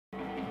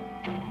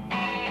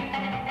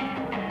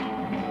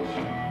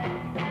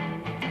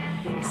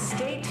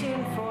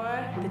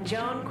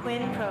Joan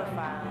Quinn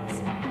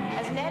Profiles.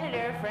 As an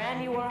editor for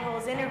Andy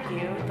Warhol's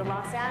Interview, the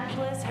Los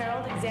Angeles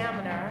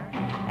Herald-Examiner,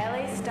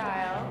 LA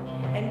Style,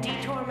 and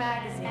Detour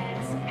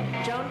magazines,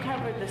 Joan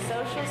covered the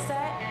social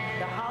set,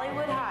 the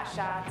Hollywood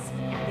hotshots,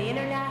 the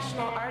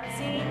international art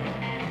scene,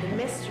 the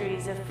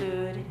mysteries of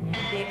food,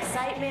 the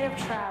excitement of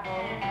travel,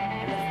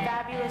 and the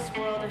fabulous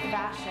world of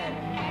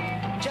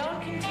fashion. Joan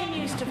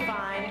continues to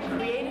find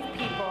creative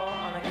people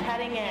on the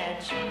cutting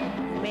edge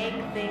who make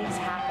things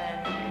happen.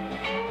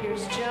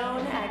 Here's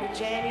Joan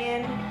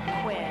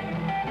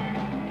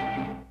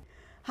Quinn.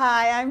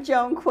 Hi, I'm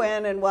Joan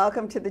Quinn, and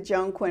welcome to the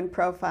Joan Quinn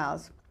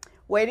Profiles.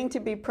 Waiting to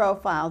be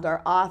profiled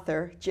are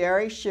author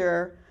Jerri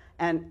Sher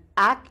and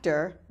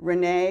actor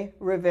Rene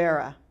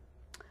Rivera.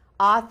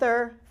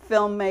 Author,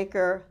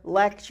 filmmaker,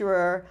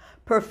 lecturer,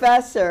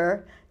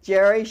 professor,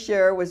 Jerri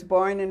Sher was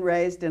born and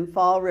raised in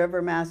Fall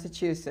River,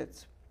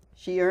 Massachusetts.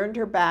 She earned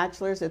her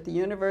bachelor's at the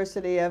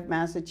University of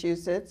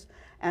Massachusetts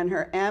and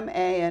her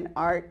MA in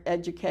art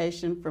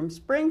education from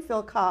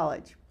Springfield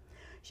College.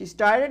 She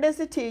started as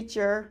a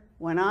teacher,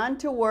 went on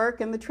to work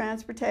in the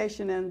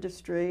transportation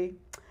industry,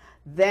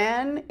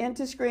 then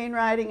into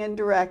screenwriting and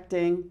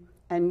directing,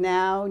 and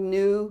now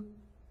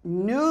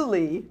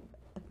newly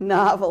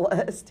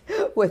novelist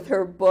with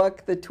her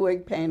book, The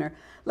Twig Painter.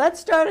 Let's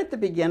start at the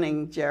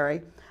beginning,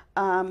 Jerri.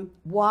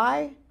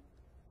 Why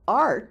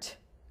art?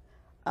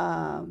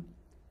 What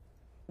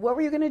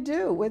were you going to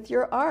do with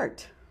your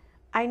art?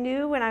 I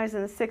knew when I was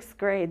in the 6th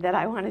grade that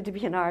I wanted to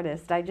be an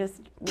artist. I just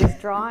was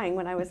drawing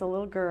when I was a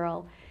little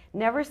girl,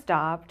 never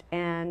stopped,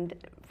 and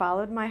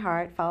followed my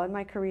heart, followed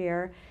my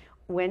career,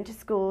 went to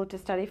school to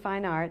study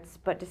fine arts,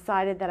 but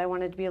decided that I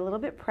wanted to be a little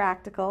bit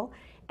practical,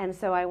 and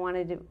so I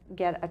wanted to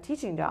get a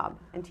teaching job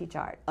and teach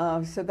art.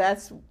 Oh, so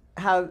that's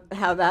how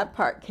that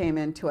part came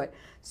into it.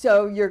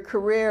 So your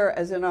career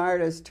as an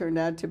artist turned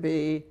out to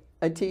be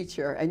a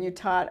teacher, and you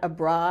taught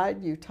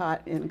abroad, you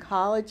taught in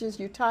colleges,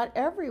 you taught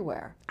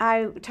everywhere.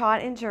 I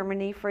taught in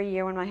Germany for a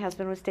year when my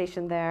husband was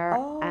stationed there,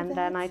 and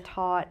then I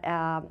taught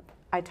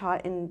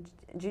in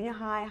junior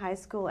high, high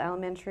school,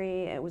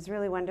 elementary. It was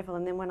really wonderful.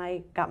 And then when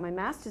I got my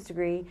master's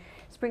degree,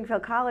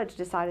 Springfield College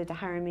decided to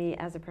hire me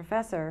as a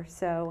professor.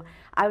 So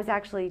I was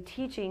actually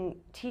teaching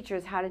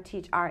teachers how to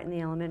teach art in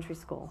the elementary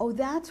school. Oh,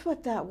 that's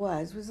what that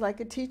was. It was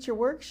like a teacher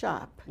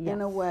workshop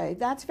in a way.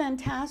 That's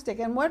fantastic.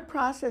 And what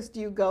process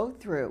do you go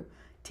through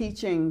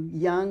teaching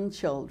young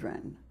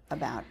children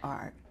about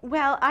art?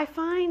 Well, I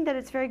find that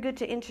it's very good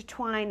to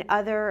intertwine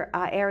other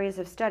areas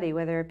of study,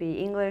 whether it be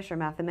English or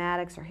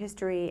mathematics or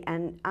history,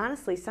 and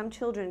honestly, some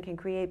children can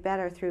create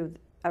better through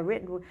a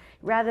written,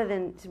 rather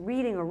than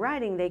reading or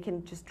writing, they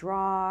can just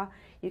draw.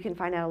 You can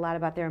find out a lot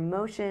about their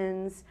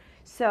emotions.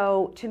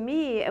 So to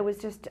me, it was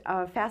just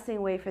a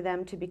fascinating way for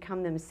them to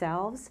become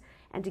themselves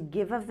and to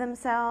give of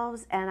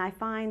themselves, and I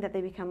find that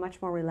they become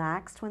much more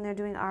relaxed when they're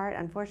doing art.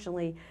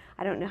 Unfortunately,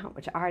 I don't know how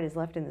much art is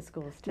left in the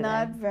schools today.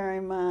 Not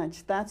very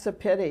much. That's a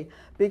pity,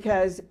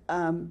 because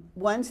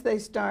once they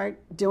start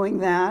doing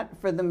that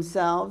for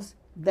themselves,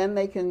 then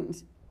they can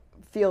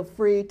feel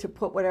free to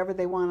put whatever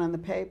they want on the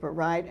paper,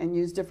 right? And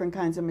use different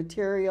kinds of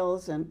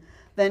materials, and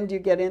then do you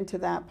get into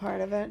that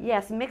part of it?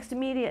 Yes, mixed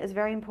media is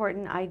very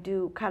important. I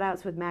do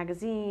cutouts with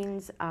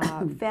magazines,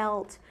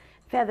 felt,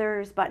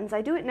 feathers, buttons.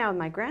 I do it now with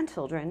my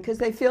grandchildren. Because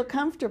they feel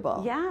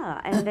comfortable.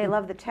 Yeah, and they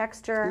love the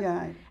texture.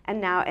 Yeah.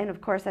 And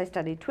of course I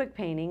studied twig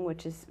painting,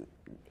 which is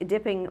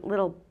dipping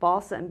little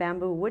balsa and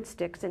bamboo wood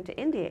sticks into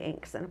India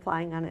inks and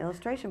applying on an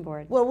illustration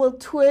board. Well, will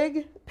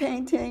twig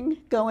painting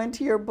go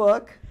into your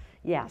book?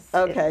 Yes.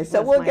 Okay,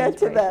 so we'll get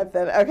to that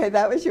then. Okay,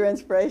 that was your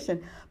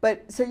inspiration.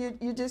 But so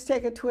you just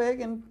take a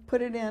twig and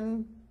put it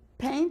in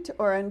paint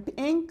or in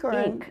ink or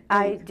ink. In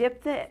I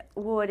dip the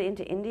wood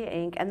into India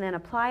ink and then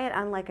apply it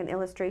on like an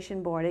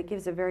illustration board. It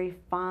gives a very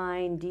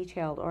fine,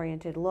 detailed,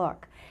 oriented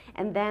look.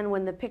 And then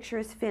when the picture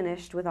is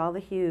finished with all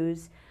the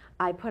hues,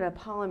 I put a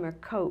polymer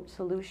coat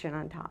solution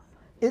on top.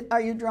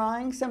 Are you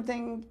drawing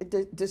something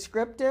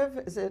descriptive?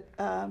 Is it?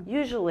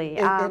 Usually.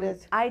 It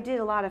is. I did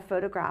a lot of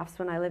photographs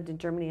when I lived in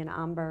Germany and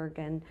Hamburg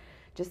and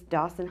just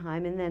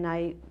Dossenheim, and then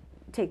I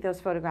take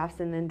those photographs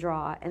and then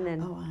draw and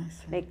then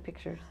make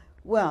pictures.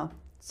 Well,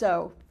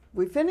 so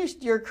we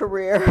finished your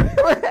career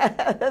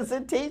as a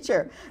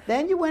teacher.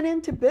 Then you went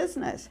into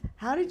business.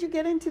 How did you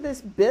get into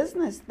this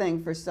business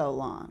thing for so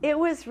long? It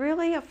was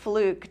really a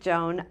fluke,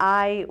 Joan.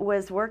 I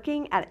was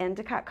working at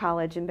Endicott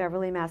College in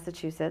Beverly,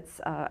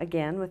 Massachusetts,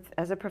 again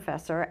as a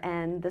professor,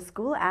 and the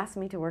school asked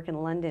me to work in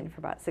London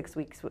for about 6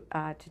 weeks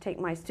to take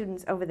my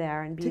students over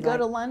there and be go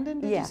to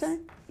London, did you say?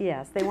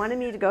 Yes, they wanted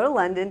me to go to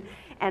London,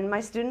 and my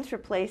students were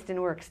placed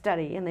in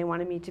work-study, and they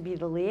wanted me to be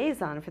the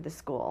liaison for the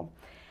school.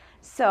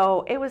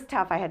 So it was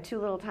tough. I had 2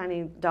 little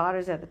tiny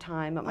daughters at the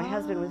time, but my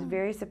husband was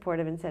very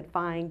supportive and said,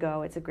 fine,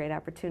 go, it's a great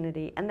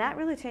opportunity. And that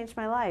really changed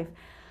my life.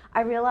 I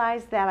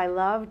realized that I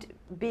loved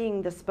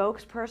being the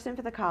spokesperson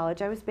for the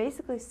college. I was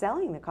basically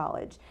selling the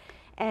college.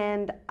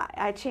 And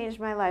I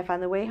changed my life. On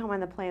the way home on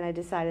the plane, I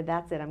decided,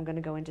 that's it, I'm going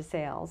to go into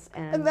sales.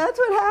 And that's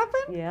what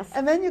happened? Yes.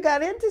 And then you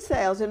got into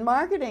sales and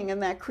marketing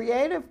and that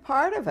creative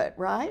part of it,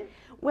 right?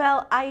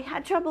 Well, I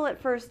had trouble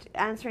at first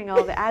answering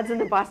all the ads in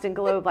the Boston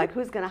Globe, like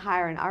who's going to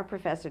hire an art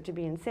professor to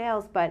be in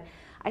sales, but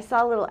I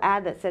saw a little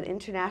ad that said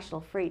International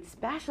Freight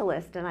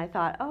Specialist, and I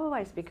thought, oh,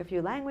 I speak a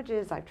few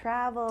languages, I've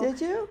traveled. Did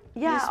you?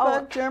 Yeah. You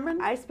spoke German?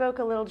 I spoke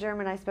a little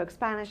German, I spoke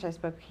Spanish, I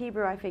spoke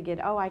Hebrew. I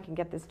figured, oh, I can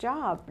get this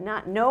job,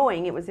 not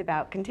knowing it was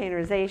about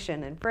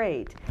containerization and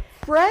freight.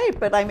 Freight,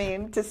 but I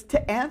mean, just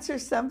to answer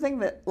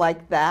something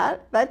like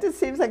that just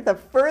seems like the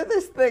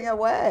furthest thing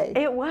away.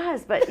 It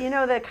was, but you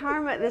know,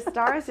 the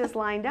stars just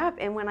lined up,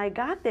 and when I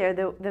got there,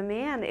 the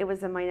man, it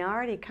was a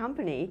minority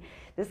company.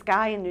 This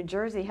guy in New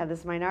Jersey had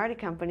this minority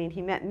company, and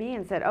he met me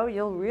and said, oh,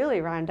 you'll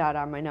really round out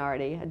our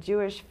minority. A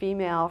Jewish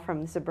female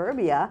from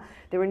suburbia.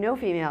 There were no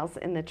females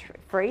in the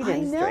freight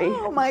industry. I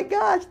know, oh my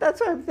gosh, that's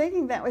what I'm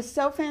thinking. That was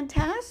so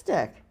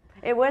fantastic.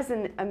 It was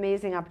an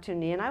amazing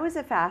opportunity, and I was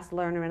a fast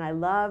learner, and I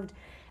loved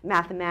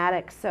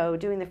mathematics, so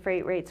doing the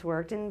freight rates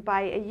worked. And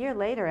by a year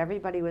later,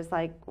 everybody was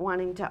like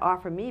wanting to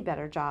offer me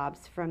better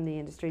jobs from the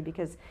industry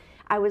because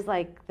I was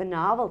like the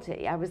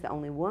novelty. I was the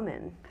only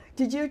woman.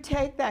 Did you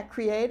take that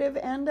creative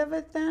end of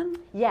it then?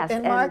 Yes.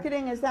 In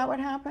marketing, is that what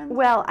happened?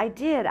 Well, I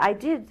did.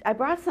 I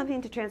brought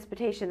something to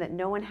transportation that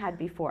no one had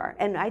before.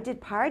 And I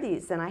did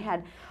parties, and I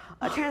had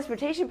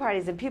transportation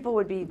parties, and people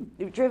would be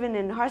driven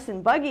in horse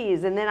and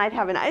buggies, and then I'd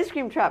have an ice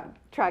cream truck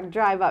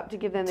drive up to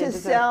give them to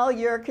sell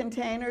your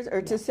containers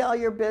or to sell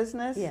your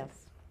business? Yes.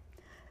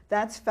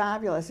 That's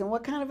fabulous. And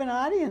what kind of an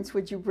audience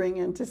would you bring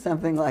into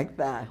something like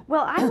that?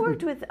 Well, I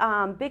worked with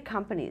big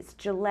companies,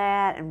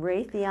 Gillette and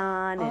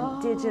Raytheon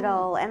and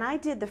Digital, and I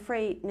did the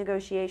freight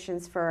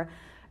negotiations for,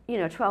 you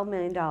know, $12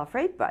 million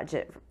freight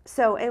budget.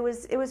 So it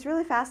was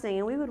really fascinating,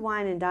 and we would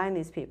wine and dine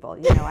these people.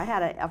 You know, I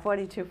had a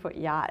 42-foot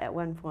yacht at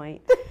one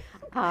point.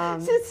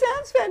 So it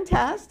sounds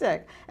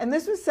fantastic. And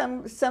this was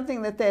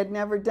something that they had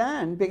never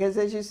done, because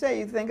as you say,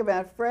 you think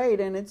about freight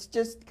and it's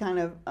just kind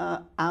of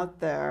out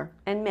there.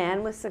 And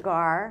man with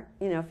cigar,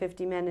 you know,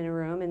 50 men in a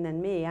room, and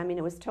then me. I mean,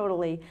 it was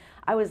totally,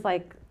 I was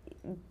like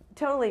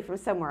totally from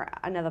somewhere,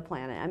 another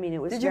planet. I mean,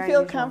 it was Did very you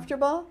feel unusual.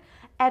 comfortable?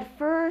 At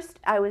first,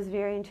 I was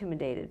very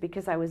intimidated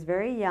because I was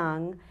very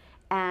young,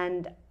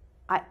 and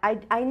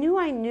I knew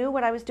I knew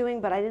what I was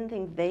doing, but I didn't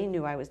think they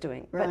knew I was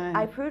doing. Right. But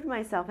I proved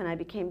myself, and I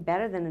became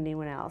better than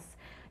anyone else.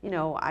 You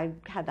know, I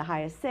had the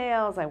highest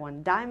sales, I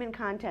won diamond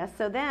contests,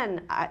 so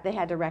then they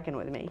had to reckon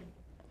with me.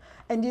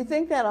 And do you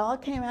think that all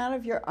came out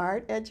of your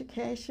art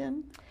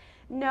education?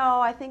 No,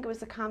 I think it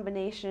was a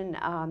combination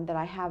that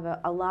I have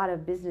a lot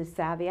of business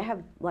savvy. I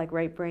have like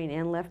right brain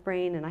and left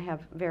brain, and I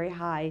have very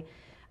high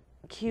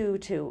Q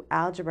to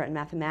algebra and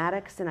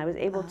mathematics, and I was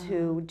able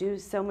to do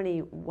so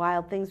many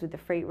wild things with the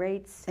freight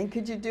rates. And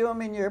could you do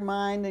them in your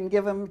mind and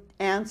give them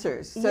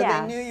answers so Yes.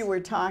 they knew you were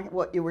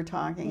what you were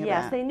talking about?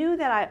 Yes, they knew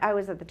that I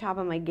was at the top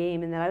of my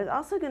game, and that I was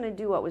also going to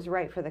do what was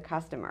right for the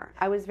customer.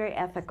 I was very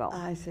ethical.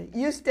 I see.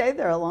 You stayed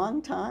there a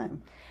long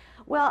time.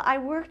 Well, I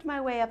worked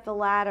my way up the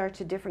ladder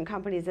to different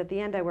companies. At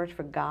the end, I worked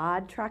for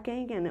God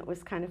Trucking, and it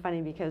was kind of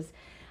funny because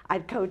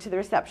I'd go to the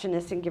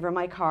receptionist and give her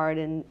my card,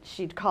 and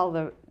she'd call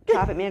the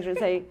traffic manager and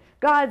say,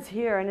 God's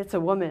here, and it's a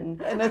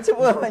woman. And it's a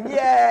woman,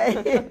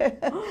 yay!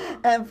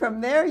 And from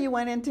there, you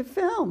went into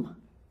film.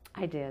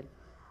 I did.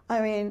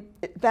 I mean,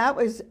 that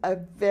was a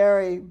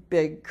very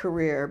big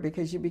career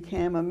because you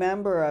became a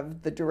member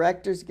of the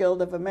Directors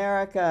Guild of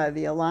America,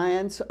 the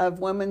Alliance of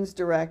Women's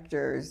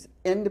Directors,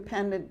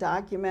 Independent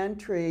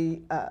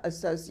Documentary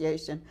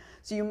Association.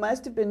 So you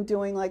must have been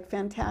doing like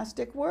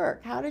fantastic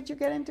work. How did you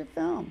get into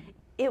film?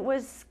 It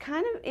was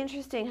kind of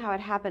interesting how it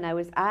happened. I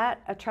was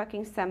at a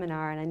trucking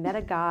seminar, and I met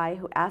a guy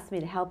who asked me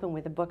to help him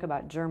with a book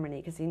about Germany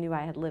because he knew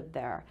I had lived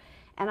there.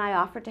 And I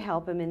offered to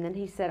help him, and then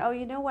he said, oh,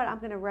 you know what, I'm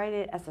going to write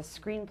it as a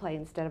screenplay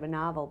instead of a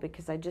novel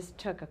because I just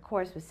took a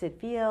course with Sid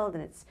Field,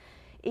 and it's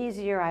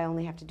easier. I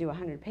only have to do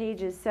 100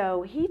 pages.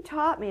 So he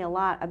taught me a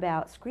lot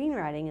about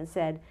screenwriting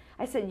and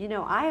I said, you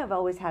know, I have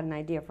always had an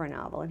idea for a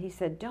novel. And he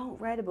said, don't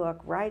write a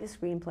book, write a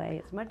screenplay.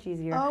 It's much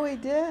easier. Oh, he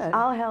did.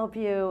 I'll help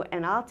you,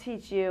 and I'll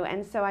teach you.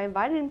 And so I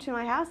invited him to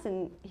my house,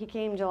 and he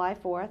came July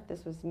 4th.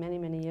 This was many,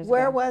 many years ago.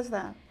 Where was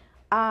that?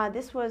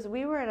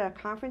 We were at a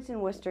conference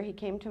in Worcester. He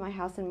came to my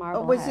house in It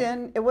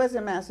Marblehead. was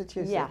in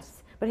Massachusetts.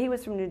 Yes, but he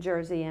was from New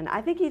Jersey, and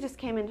I think he just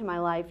came into my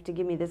life to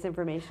give me this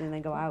information and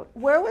then go out.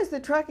 Where was the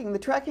trucking? The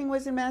trucking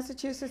was in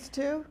Massachusetts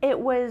too? It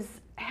was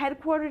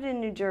headquartered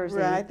in New Jersey.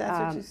 Right, that's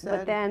what you said.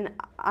 But then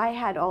I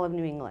had all of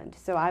New England,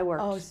 so I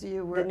worked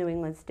the New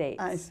England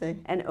states. I see.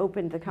 And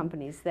opened the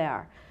companies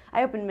there.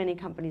 I opened many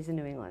companies in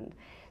New England.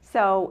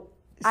 So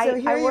here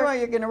you are,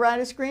 you're going to write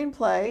a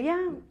screenplay.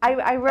 Yeah,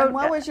 I wrote. And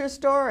what was your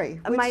story?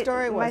 Which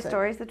story was it? My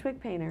story is The Twig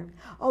Painter.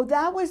 Oh,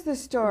 that was the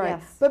story.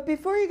 Yes. But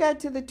before you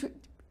got to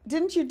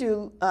didn't you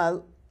do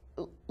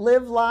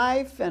Live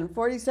Life and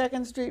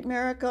 42nd Street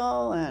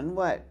Miracle and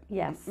what?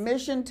 Yes.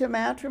 Mission to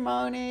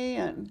Matrimony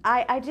and...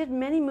 I did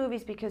many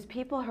movies because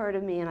people heard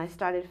of me, and I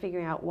started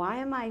figuring out, why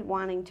am I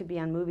wanting to be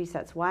on movie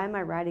sets? Why am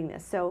I writing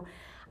this? So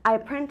I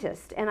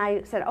apprenticed, and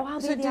I said, oh,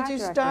 I'll be the art director. So did you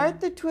start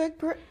the Twig?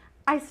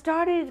 I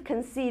started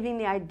conceiving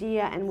the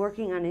idea and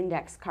working on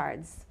index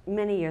cards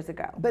many years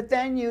ago. But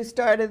then you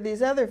started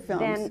these other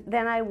films.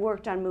 Then I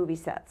worked on movie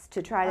sets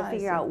to try to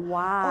figure out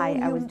why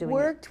I was doing it. You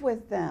worked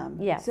with them.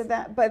 Yes. So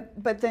that,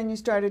 but then you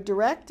started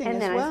directing as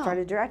well. And then I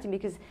started directing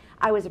because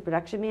I was a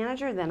production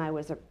manager, then I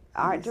was an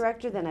art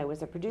director, then I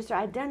was a producer.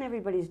 I'd done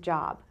everybody's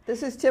job.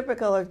 This is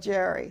typical of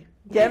Jerri.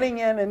 Getting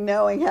in and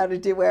knowing how to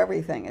do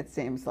everything, it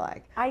seems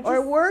like.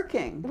 Or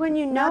working. When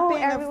you not know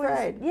being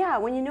afraid. Yeah,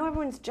 when you know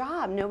everyone's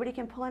job, nobody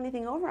can pull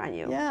anything over on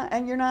you. Yeah,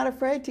 and you're not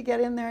afraid to get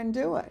in there and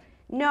do it.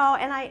 No,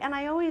 and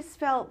I always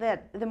felt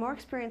that the more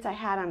experience I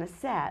had on a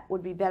set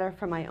would be better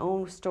for my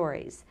own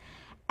stories.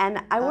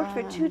 And I worked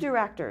for 2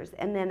 directors,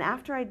 and then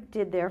after I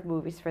did their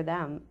movies for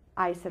them,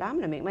 I said, I'm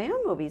going to make my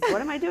own movies.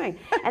 What am I doing?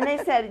 And they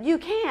said, you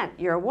can't.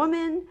 You're a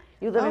woman.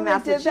 You live in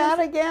Massachusetts. Did that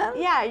again?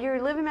 Yeah,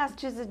 you live in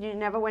Massachusetts. You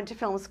never went to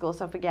film school,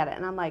 so forget it.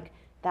 And I'm like,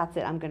 that's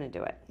it. I'm going to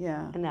do it.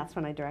 Yeah. And that's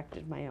when I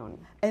directed my own.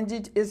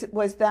 And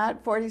was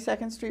that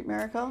 42nd Street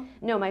Miracle?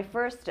 No, my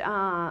first,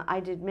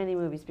 I did many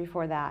movies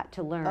before that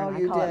to learn. Oh,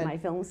 you I call did. it my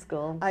film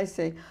school. I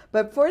see.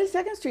 But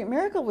 42nd Street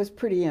Miracle was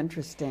pretty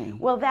interesting.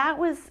 Well, that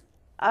was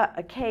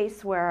a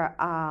case where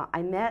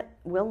I met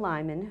Will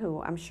Lyman,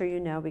 who I'm sure you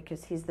know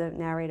because he's the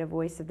narrator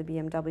voice of the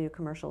BMW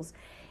commercials,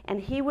 and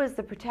he was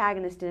the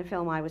protagonist in a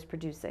film I was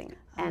producing.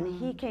 And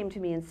he came to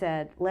me and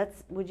said,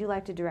 would you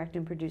like to direct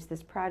and produce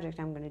this project?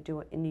 I'm going to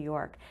do it in New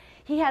York.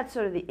 He had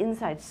sort of the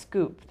inside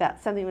scoop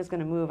that something was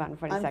going to move on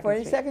 42nd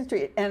Street. On 42nd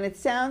Street. And it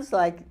sounds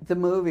like the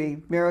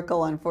movie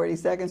Miracle on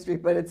 42nd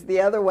Street, but it's the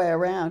other way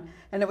around.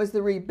 And it was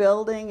the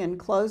rebuilding and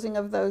closing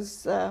of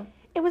those...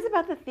 It was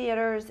about the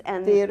theaters,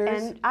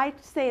 and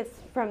I'd say it's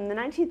from the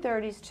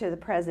 1930s to the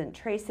present,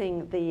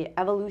 tracing the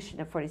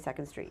evolution of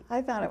 42nd Street.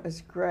 I thought it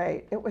was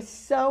great. It was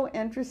so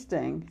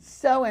interesting,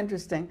 so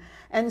interesting.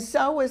 And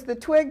so was the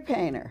twig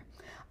painter.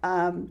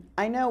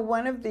 I know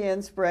one of the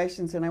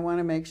inspirations, and I want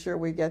to make sure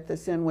we get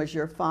this in, was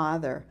your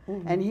father.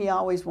 And he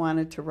always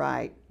wanted to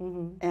write.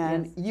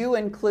 And you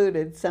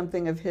included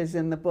something of his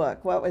in the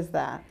book. What was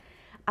that?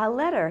 A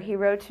letter he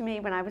wrote to me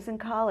when I was in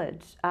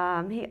college.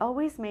 He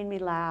always made me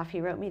laugh.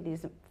 He wrote me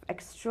these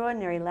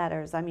extraordinary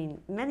letters. I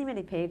mean, many,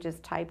 many pages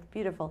typed,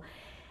 beautiful.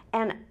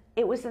 And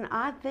it was an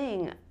odd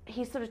thing.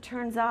 He sort of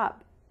turns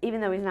up,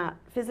 even though he's not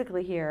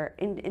physically here,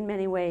 in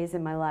many ways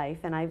in my life.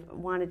 And I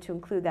wanted to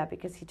include that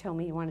because he told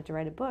me he wanted to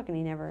write a book, and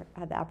he never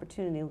had the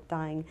opportunity,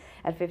 dying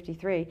at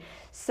 53.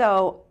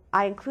 So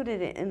I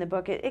included it in the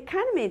book. It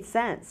kind of made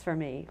sense for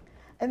me.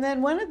 And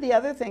then one of the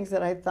other things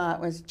that I thought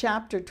was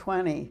chapter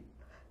 20.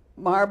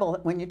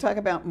 When you talk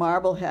about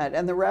Marblehead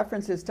and the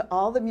references to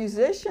all the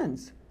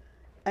musicians.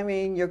 I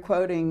mean, you're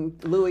quoting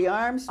Louis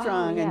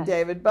Armstrong and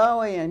David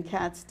Bowie and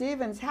Cat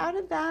Stevens. How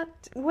did that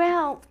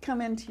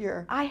come into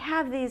your... I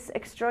have these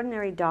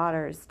extraordinary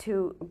daughters,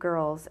 2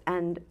 girls,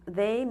 and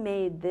they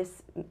made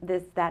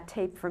that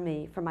tape for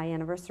me for my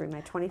anniversary,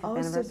 my 25th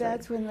anniversary. So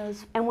that's when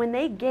those... And when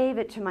they gave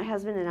it to my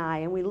husband and I,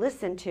 and we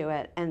listened to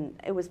it,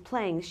 and it was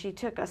playing, she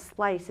took a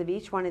slice of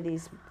each one of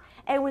these.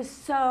 It was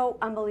so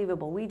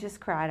unbelievable. We just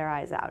cried our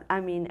eyes out. I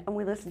mean, and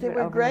we listened to it over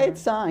and over. They were great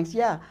songs,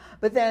 yeah.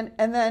 But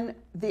then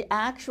the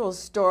actual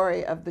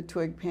story of the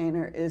Twig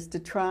Painter is to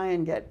try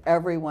and get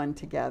everyone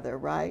together,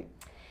 right?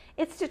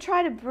 It's to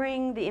try to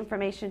bring the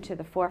information to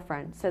the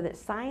forefront so that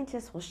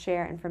scientists will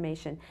share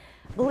information.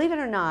 Believe it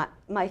or not,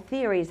 my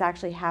theory is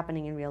actually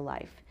happening in real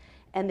life.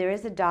 And there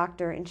is a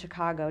doctor in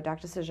Chicago,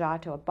 Dr.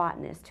 Sajato, a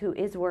botanist, who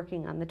is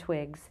working on the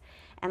twigs.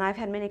 And I've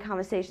had many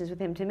conversations with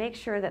him to make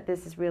sure that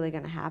this is really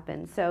going to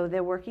happen. So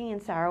they're working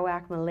in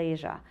Sarawak,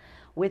 Malaysia,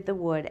 with the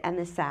wood and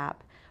the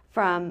sap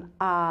from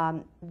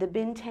the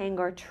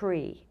bintangor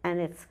tree, and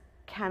it's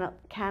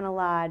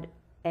Canalad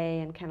A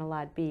and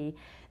Canalad B.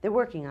 They're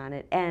working on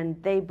it, and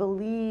they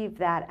believe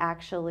that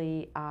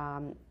actually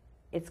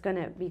it's going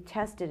to be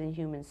tested in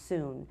humans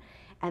soon.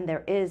 And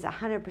there is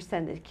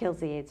 100% that kills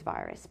the AIDS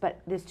virus,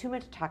 but there's too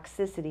much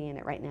toxicity in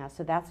it right now,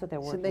 so that's what they're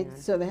working on.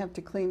 So they have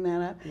to clean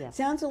that up? Yes.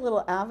 Sounds a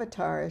little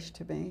Avatar-ish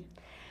to me.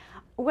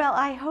 Well,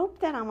 I hope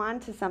that I'm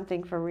onto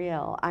something for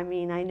real. I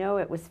mean, I know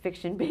it was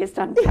fiction based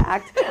on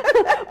fact,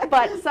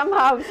 but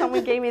somehow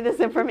someone gave me this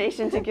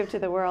information to give to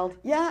the world.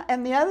 Yeah,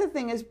 and the other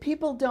thing is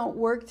people don't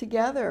work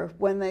together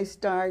when they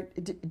start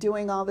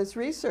doing all this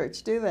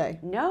research, do they?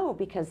 No,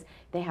 because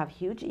they have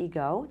huge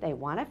ego, they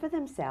want it for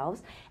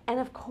themselves, and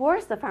of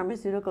course the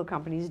pharmaceutical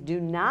companies do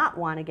not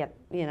want to get,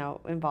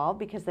 involved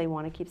because they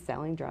want to keep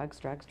selling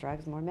drugs,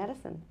 more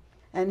medicine.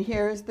 And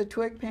here's the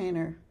Twig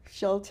Painter.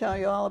 She'll tell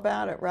you all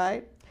about it,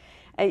 right?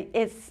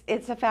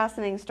 It's a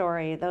fascinating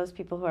story. Those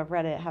people who have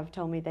read it have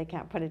told me they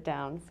can't put it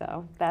down.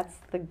 So that's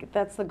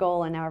the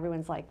goal. And now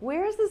everyone's like,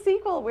 "Where's the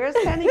sequel? Where's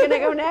Penny going to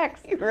go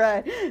next?"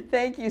 Right.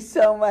 Thank you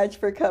so much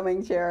for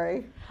coming,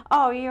 Jerri.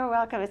 Oh, you're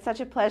welcome. It's such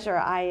a pleasure.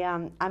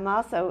 I'm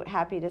also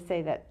happy to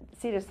say that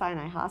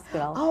Cedars-Sinai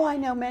Hospital. Oh, I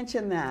know,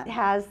 mention that.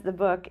 Has the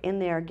book in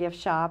their gift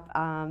shop,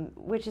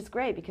 which is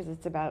great because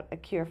it's about a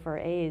cure for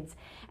AIDS,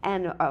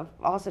 and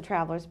also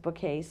Traveler's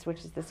Bookcase, which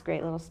is this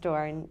great little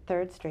store in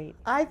 3rd Street.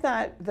 I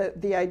thought that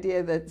the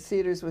idea that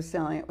Cedars was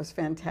selling it was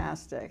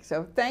fantastic.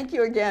 So thank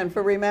you again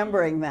for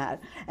remembering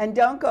that. And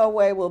don't go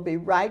away. We'll be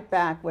right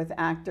back with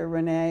actor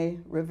Rene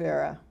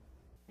Rivera.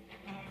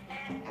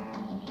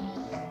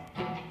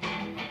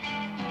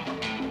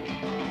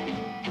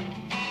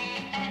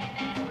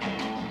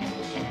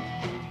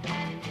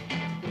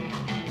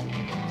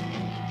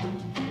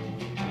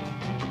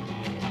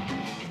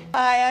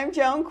 Hi, I'm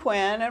Joan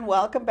Quinn, and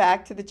welcome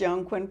back to the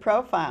Joan Quinn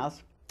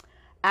Profiles.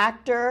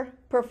 Actor,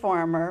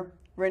 performer,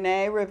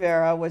 Rene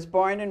Rivera was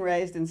born and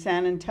raised in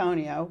San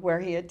Antonio, where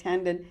he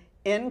attended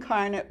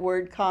Incarnate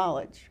Word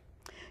College.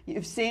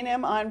 You've seen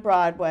him on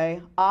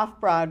Broadway,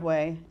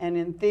 off-Broadway, and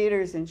in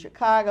theaters in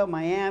Chicago,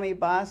 Miami,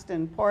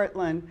 Boston,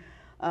 Portland,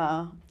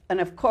 and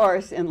of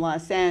course in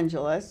Los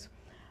Angeles.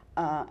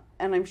 And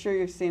I'm sure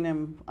you've seen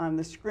him on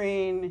the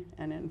screen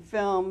and in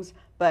films,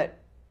 but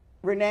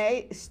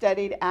Rene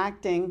studied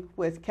acting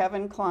with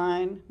Kevin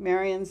Kline,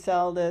 Marion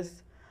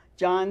Seldes,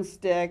 John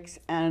Sticks,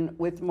 and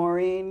with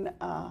Maureen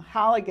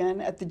Halligan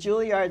at the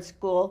Juilliard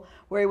School,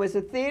 where he was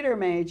a theater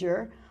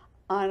major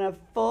on a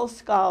full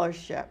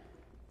scholarship.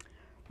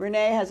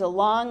 Rene has a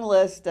long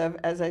list of,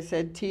 as I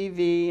said,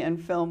 TV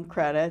and film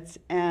credits,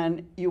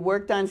 and you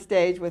worked on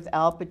stage with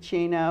Al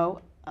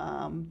Pacino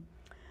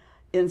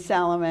in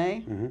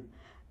Salome,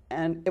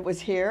 and it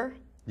was here?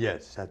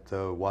 Yes, at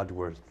the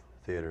Wadsworth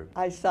Theater.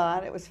 I saw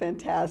it. It was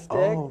fantastic.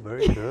 Oh,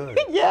 very good.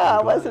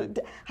 Yeah,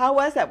 how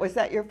was that? Was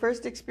that your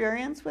first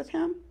experience with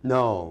him?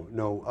 No.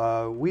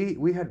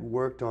 We had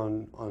worked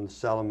on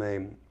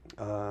Salome,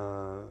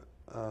 Al,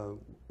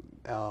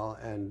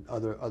 and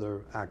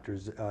other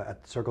actors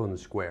at the Circle in the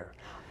Square.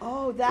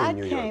 Oh, that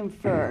came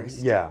first.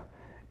 Yeah,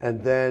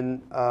 and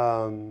then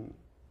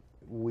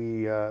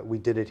we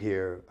did it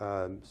here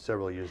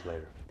several years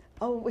later.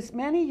 Oh, it was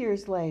many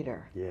years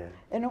later. Yeah.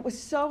 And it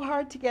was so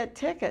hard to get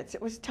tickets.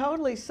 It was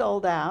totally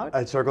sold out.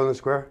 At Circle in the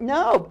Square?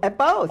 No, at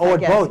both. Oh, I at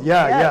guess. both.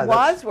 Yeah. At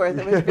Wadsworth,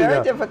 it was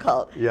very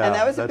difficult. Yeah, and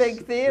that was a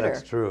big theater.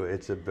 That's true.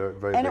 It's a very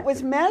big And it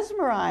was theater.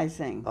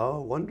 mesmerizing. Oh,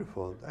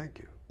 wonderful. Thank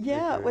you.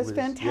 Yeah, it was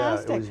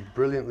fantastic. Yeah, it was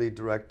brilliantly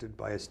directed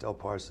by Estelle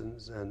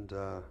Parsons, and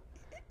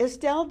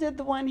Estelle did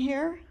the one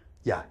here?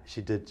 yeah,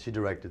 she did. She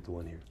directed the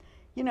one here.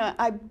 You know,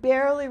 I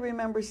barely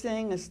remember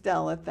seeing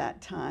Estelle at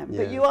that time.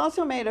 Yeah. But you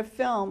also made a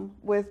film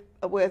with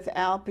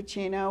Al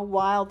Pacino,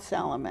 Wild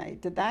Salome.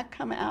 Did that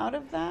come out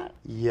of that?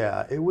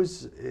 Yeah, it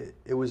was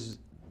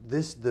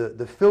this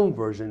the film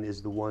version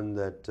is the one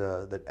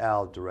that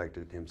Al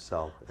directed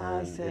himself, and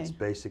I see. it's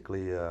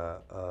basically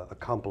a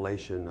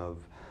compilation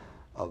of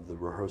the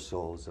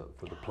rehearsals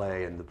for the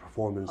play and the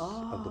performance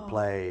of the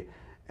play,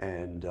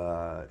 and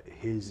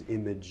his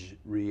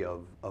imagery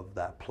of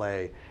that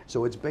play.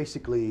 So it's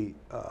basically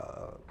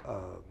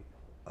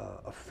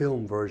a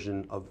film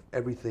version of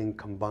everything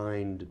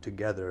combined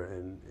together,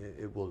 and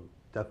it will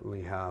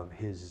definitely have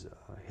his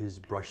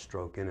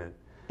brushstroke in it.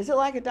 Is it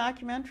like a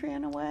documentary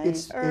in a way?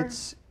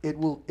 It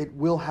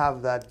will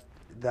have that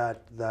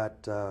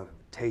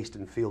taste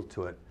and feel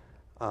to it,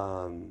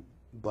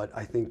 but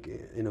I think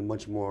in a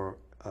much more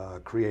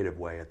creative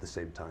way at the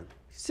same time.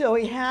 So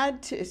he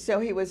had to. So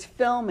he was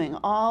filming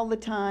all the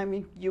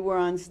time. You were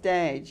on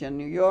stage in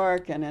New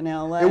York and in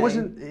LA. It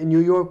wasn't in New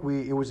York.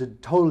 It was a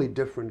totally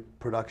different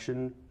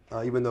production,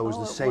 even though it was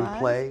the same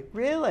play.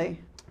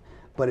 Really?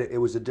 But it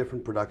was a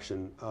different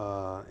production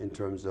in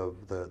terms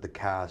of the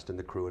cast and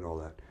the crew and all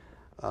that.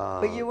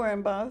 But you were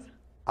in both?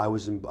 I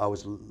was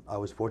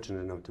fortunate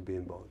enough to be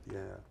in both.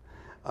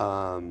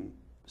 Yeah.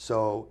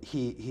 So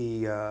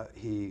he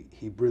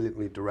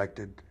brilliantly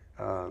directed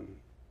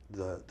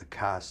the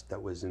cast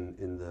that was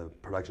in the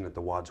production at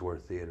the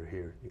Wadsworth Theater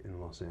here in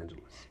Los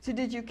Angeles. So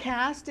did you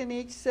cast in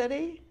each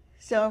city?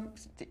 So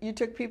you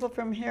took people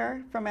from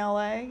here, from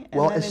LA, and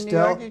then in New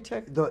York you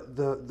took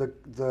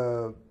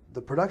the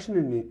production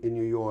in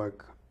New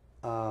York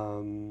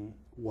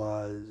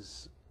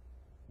was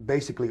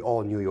basically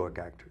all New York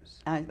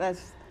actors.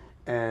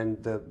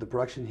 And the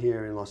production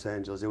here in Los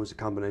Angeles, it was a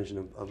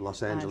combination of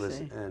Los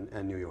Angeles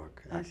and New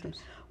York actors.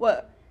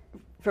 Well,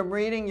 from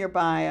reading your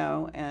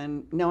bio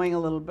and knowing a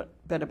little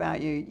bit about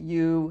you,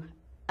 you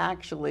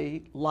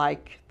actually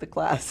like the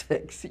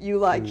classics. You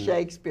like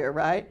Shakespeare,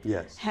 right?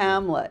 Yes.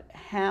 Hamlet,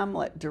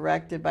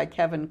 directed by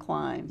Kevin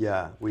Kline.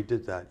 Yeah, we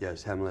did that,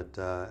 yes, Hamlet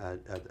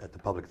at the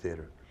Public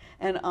Theater.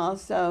 And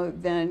also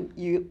then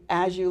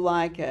As You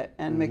Like It,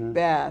 and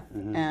Macbeth,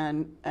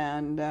 and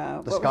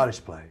the Scottish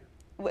play.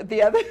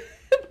 The other,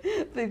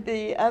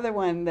 the other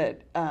one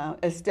that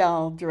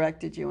Estelle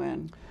directed you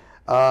in.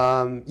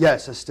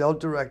 Yes, Estelle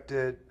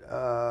directed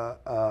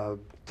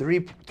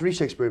three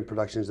Shakespearean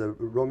productions: the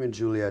Romeo and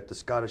Juliet, the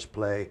Scottish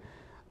play,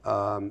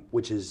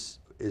 which is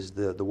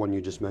the one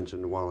you just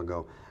mentioned a while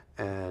ago,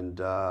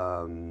 and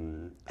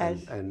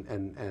As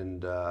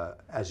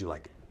You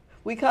Like It.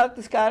 We call it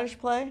the Scottish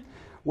play.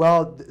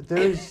 Well,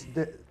 there's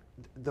the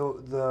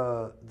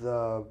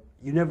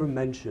you never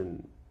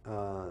mention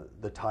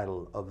the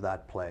title of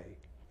that play.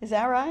 Is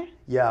that right?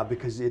 Yeah,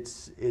 because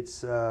it's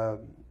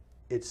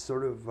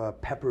sort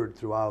of peppered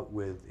throughout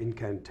with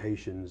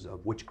incantations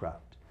of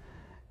witchcraft,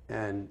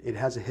 and it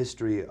has a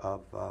history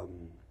of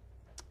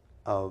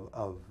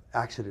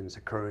accidents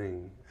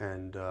occurring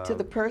and To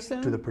the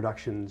person? to the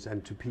productions,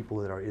 and to people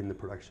that are in the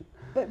production.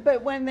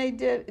 But when they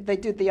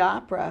did the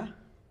opera,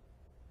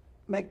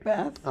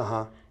 Macbeth,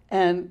 Uh-huh.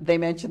 and they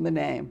mentioned the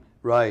name.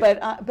 Right.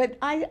 But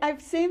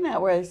I've seen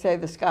that where they say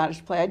the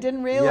Scottish play. I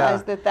didn't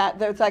realize that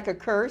it's like a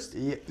curse.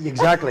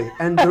 Exactly.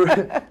 And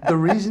the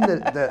reason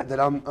that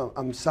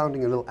I'm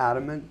sounding a little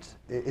adamant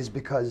is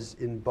because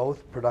in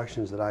both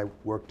productions that I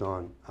worked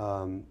on,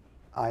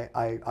 I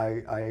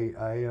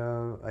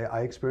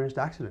experienced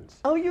accidents.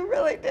 Oh, you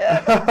really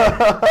did.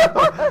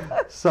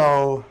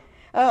 So.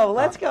 Oh,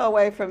 let's go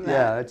away from that.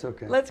 Yeah, it's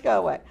okay. Let's go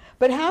away.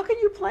 But how can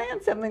you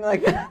plan something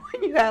like that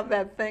when you have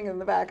that thing in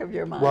the back of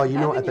your mind? Well, you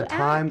How know, can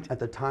at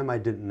the time, I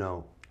didn't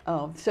know.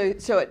 Oh, so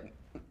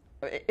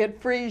it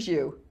frees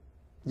you.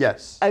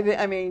 Yes.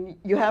 I mean,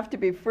 you have to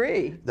be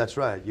free. That's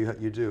right.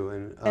 You do.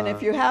 And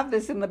if you have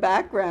this in the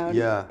background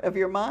of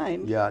your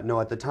mind. Yeah. No,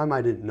 at the time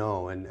I didn't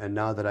know, and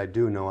now that I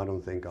do know, I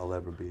don't think I'll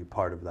ever be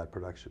part of that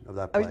production of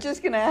that I play. was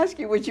just going to ask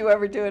you, would you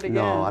ever do it again?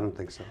 No, I don't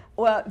think so.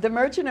 Well, The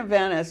Merchant of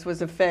Venice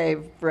was a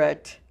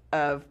favorite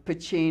of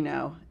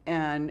Pacino,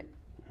 and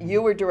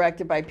you were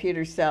directed by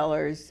Peter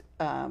Sellers.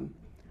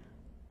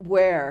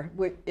 Where?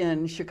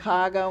 In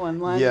Chicago and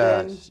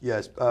London?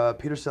 Yes.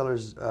 Peter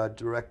Sellers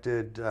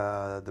directed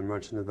The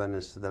Merchant of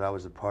Venice that I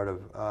was a part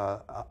of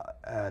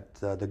at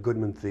the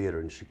Goodman Theater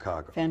in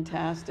Chicago.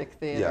 Fantastic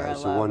theater. Yeah, I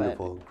it's love a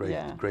wonderful,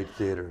 it. great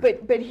theater.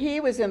 But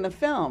he was in the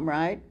film,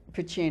 right?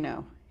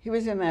 Pacino. He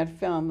was in that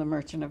film, The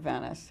Merchant of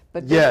Venice.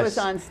 But this was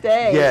on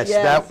stage. Yes.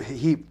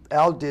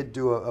 Al did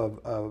do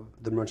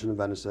The Merchant of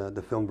Venice,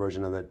 the film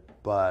version of it,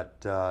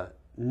 but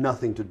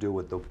nothing to do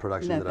with the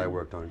production that I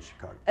worked on in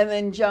Chicago. And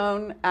then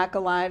Joan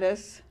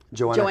Akalaitis.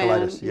 Joanne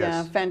Akalaitis, yes.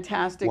 Yeah,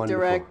 fantastic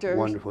director.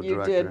 Wonderful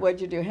director.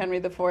 What'd you do, Henry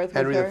IV with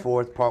Henry her?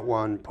 IV, Part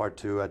 1, Part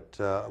 2,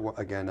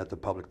 again at the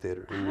Public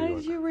Theater in New How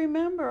York. did you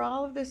remember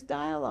all of this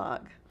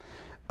dialogue?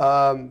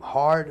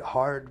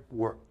 Hard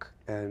work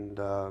and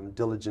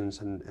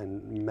diligence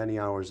and many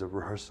hours of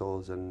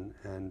rehearsals and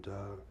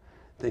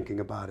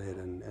thinking about it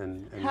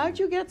and How'd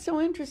you get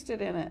so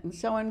interested in it and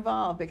so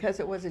involved?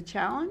 Because it was a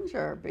challenge,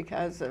 or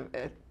because of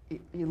it,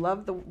 you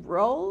loved the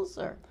roles,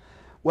 or?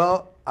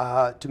 Well,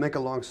 to make a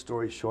long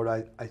story short,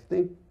 I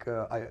think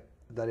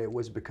that it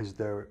was because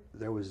there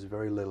was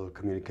very little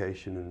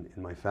communication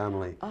in my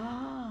family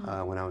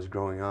when I was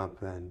growing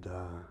up, and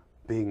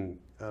being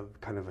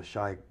kind of a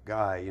shy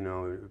guy, you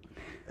know,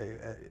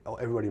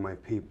 everybody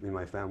in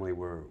my family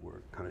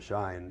were kind of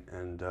shy,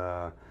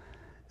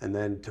 and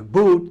then to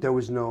boot, there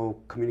was no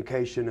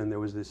communication, and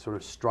there was this sort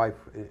of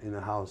strife in the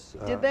house.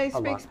 Did they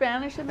speak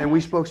Spanish in the And house?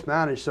 we spoke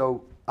Spanish,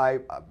 so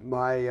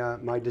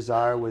my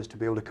desire was to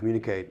be able to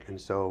communicate, and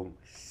so.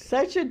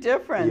 Such a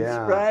difference,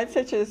 right?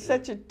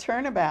 Such a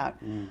turnabout.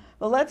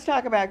 Well, let's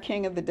talk about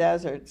King of the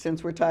Desert,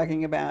 since we're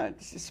talking about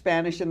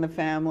Spanish in the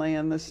family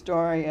and the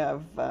story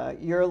of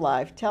your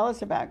life. Tell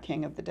us about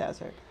King of the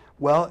Desert.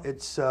 Well,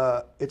 it's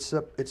a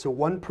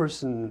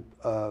one-person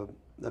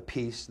a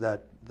piece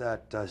that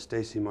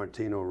Stacy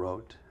Martino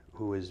wrote,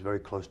 who is very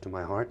close to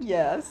my heart.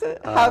 Yes.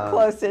 How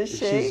close is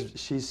she?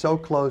 She's so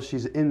close.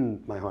 She's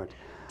in my heart.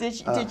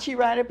 Did she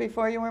write it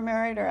before you were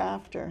married or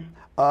after?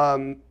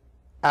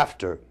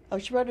 After. Oh,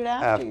 she wrote it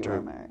after you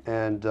were married.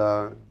 And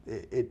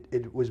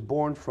it was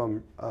born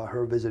from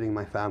her visiting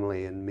my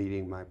family and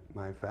meeting my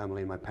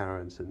family and my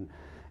parents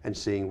and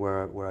seeing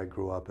where I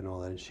grew up and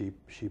all that. And she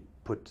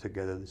put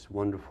together this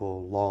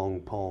wonderful long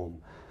poem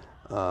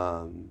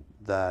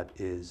that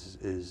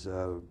is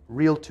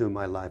real to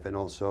my life, and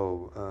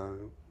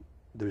also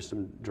there's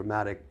some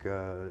dramatic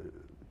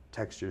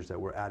textures that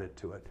were added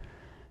to it.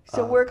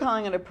 So we're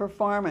calling it a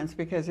performance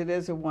because it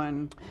is a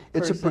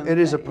one-person It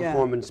is a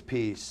performance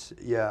piece,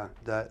 yeah,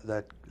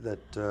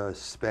 that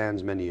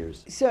spans many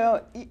years.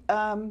 So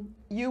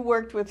you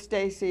worked with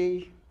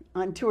Stacy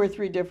on 2 or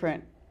 3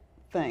 different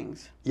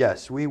things.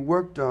 Yes, we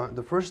worked on,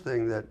 the first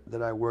thing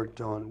that I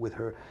worked on with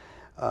her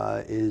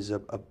is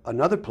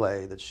another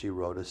play that she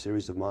wrote, a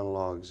series of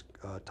monologues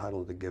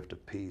titled The Gift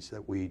of Peace,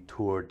 that we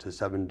toured to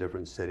 7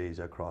 different cities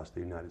across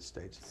the United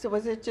States. So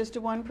was it just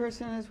a one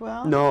person as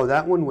well? No,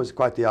 that one was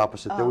quite the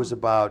opposite. There was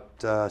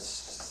about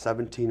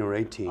 17 or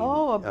 18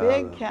 a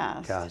big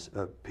cast.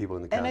 People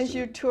in the cast. And as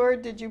you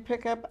toured, did you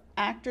pick up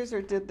actors,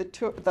 or did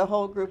the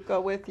whole group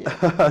go with you?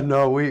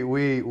 No,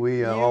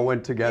 we all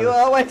went together. You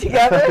all went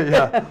together?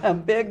 Yeah. A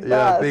big bus.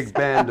 Yeah, a big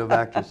band of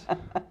actors.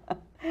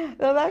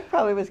 Well, that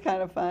probably was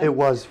kind of fun. It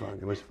was fun.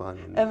 It was fun.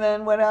 And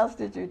then what else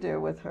did you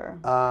do with her?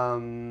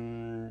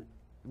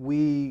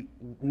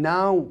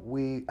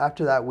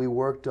 After that we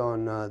worked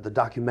on the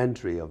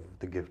documentary of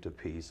The Gift of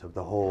Peace, of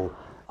the whole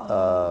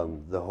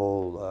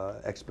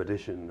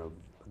expedition, of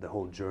the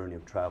whole journey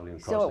of traveling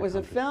across the country. So it was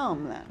a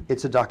film then?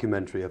 It's a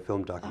documentary, a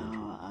film documentary.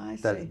 Oh, I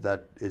see.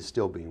 That is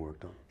still being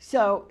worked on.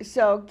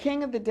 So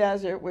King of the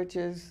Desert, which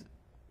is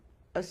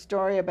a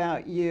story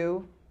about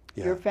you,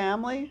 your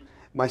family?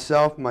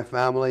 Myself, my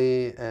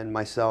family, and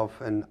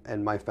myself and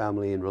my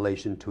family in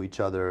relation to each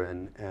other,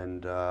 and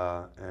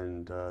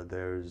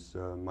there's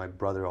my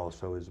brother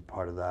also is a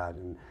part of that,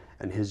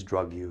 and his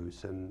drug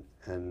use, and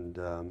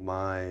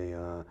my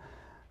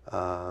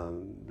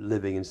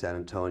living in San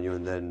Antonio,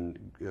 and then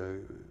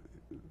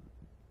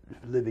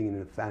living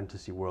in a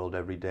fantasy world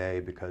every day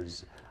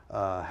because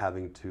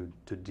having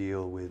to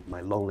deal with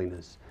my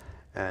loneliness,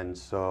 and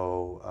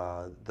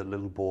so the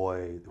little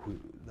boy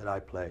that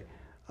I play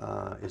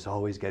is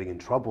always getting in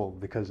trouble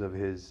because of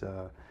his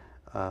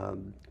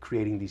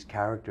creating these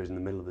characters in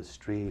the middle of the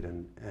street,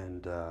 and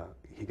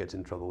he gets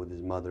in trouble with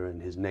his mother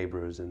and his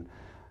neighbors, and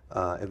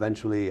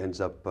eventually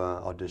ends up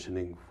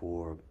auditioning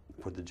for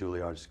the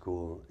Juilliard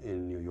School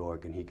in New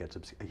York, and he gets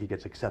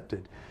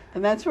accepted.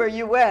 And that's where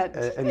you went.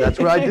 And that's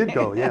where I did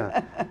go,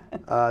 yeah.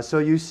 So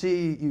you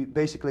see,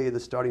 basically the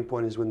starting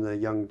point is when the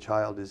young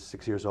child is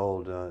 6 years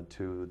old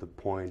to the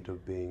point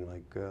of being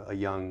like a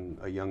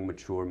young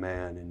mature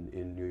man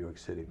in New York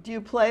City. Do you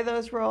play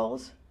those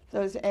roles,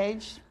 those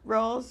age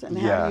roles, and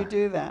how do you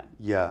do that?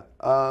 Yeah.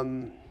 How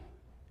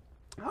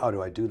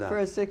do I do that? For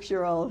a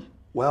 6-year-old?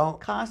 Well,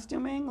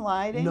 costuming,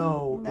 lighting?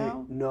 No.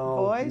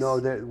 Voice? No.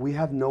 We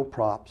have no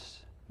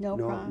props. No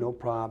props? No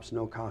props,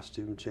 no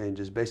costume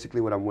changes.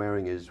 Basically what I'm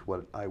wearing is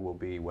what I will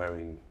be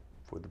wearing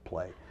for the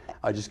play.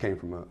 I just came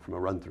from a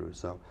run-through,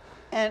 so.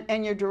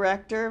 And your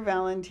director,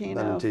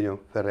 Valentino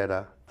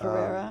Ferreira.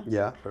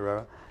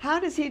 Ferreira. How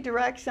does he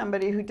direct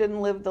somebody who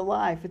didn't live the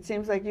life? It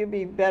seems like you'd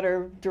be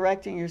better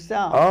directing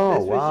yourself. Oh,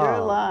 this was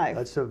your life.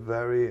 That's a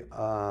very,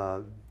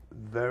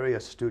 very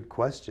astute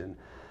question.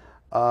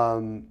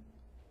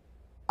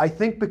 I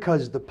think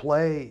because the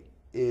play,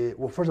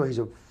 well, first of all, he's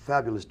a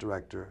fabulous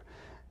director,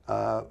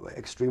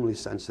 extremely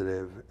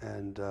sensitive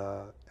and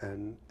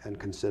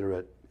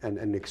considerate,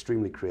 and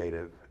extremely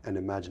creative and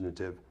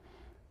imaginative,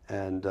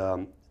 and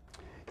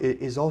it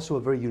is also a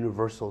very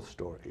universal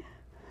story.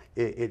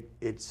 It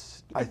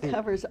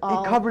covers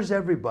all. It covers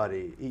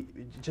everybody.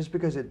 Just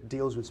because it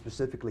deals with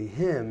specifically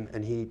him,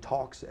 and he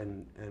talks,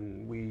 and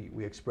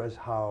we express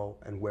how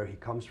and where he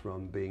comes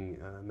from, being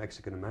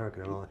Mexican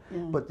American and all that.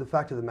 Yeah. But the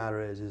fact of the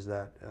matter is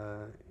that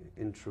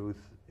in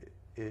truth,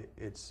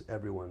 it's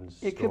everyone's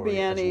story. It could be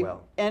any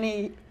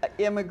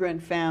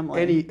immigrant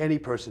family. Any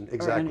person,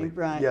 exactly.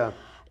 Right. Yeah.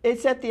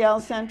 It's at the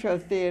El Centro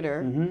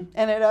Theater,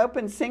 and it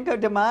opens Cinco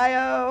de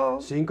Mayo.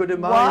 Cinco de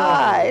Mayo.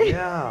 Why?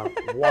 Yeah.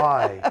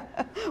 Why?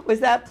 Was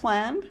that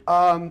planned?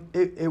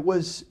 It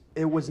was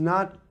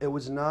not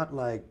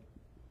like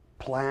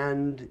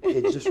planned.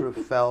 It just sort of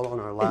fell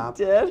on our lap.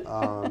 It did.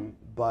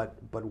 But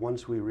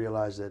once we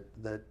realized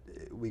that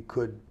we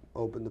could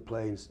open the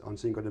play on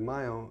Cinco de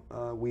Mayo,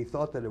 we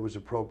thought that it was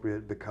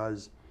appropriate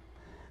because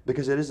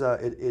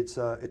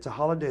it's a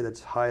holiday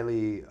that's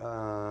highly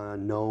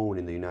known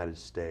in the United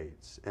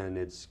States, and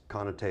it's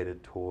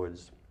connotated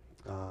towards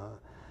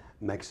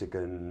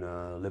Mexican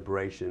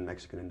liberation,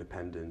 Mexican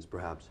independence,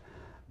 perhaps.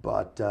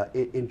 But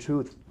in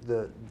truth,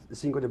 the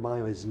Cinco de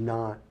Mayo is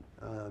not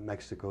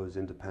Mexico's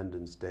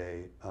Independence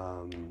Day.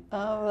 Oh,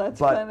 that's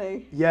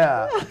funny.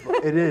 Yeah,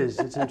 it is.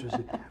 It's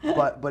interesting.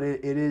 But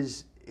it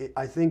is.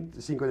 I think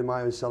Cinco de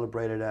Mayo is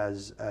celebrated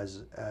as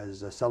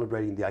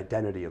celebrating the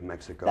identity of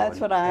Mexico. That's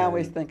what I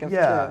always think of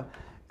too.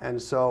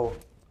 And so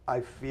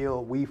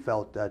we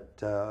felt that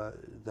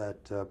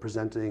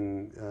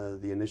presenting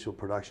the initial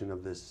production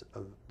of the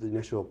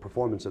initial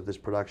performance of this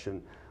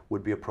production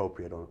would be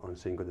appropriate on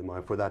Cinco de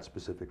Mayo for that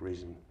specific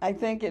reason. I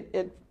think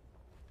it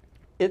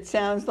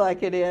sounds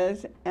like it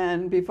is.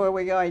 And before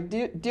we go, I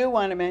do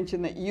want to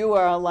mention that you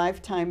are a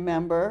lifetime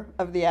member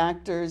of the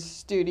Actors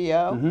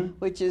Studio,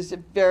 which is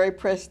very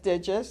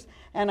prestigious.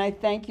 And I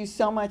thank you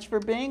so much for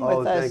being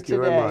with us today. Oh, thank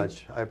you very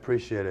much. I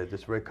appreciate it.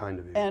 It's very kind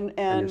of you and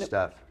your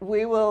staff.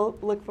 We will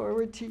look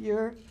forward to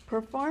your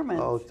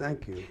performance. Oh,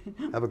 thank you.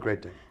 Have a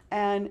great day.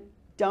 And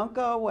don't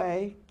go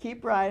away.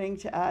 Keep writing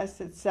to us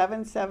at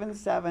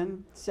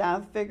 777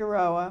 South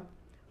Figueroa,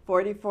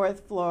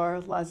 44th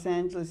floor, Los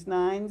Angeles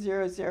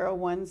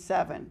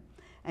 90017.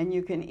 And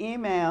you can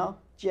email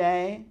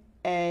JAQUINN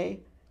at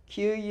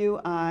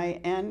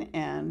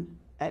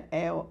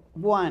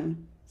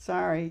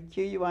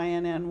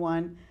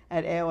QUINN1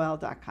 at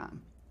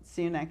AOL.com.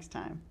 See you next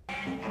time.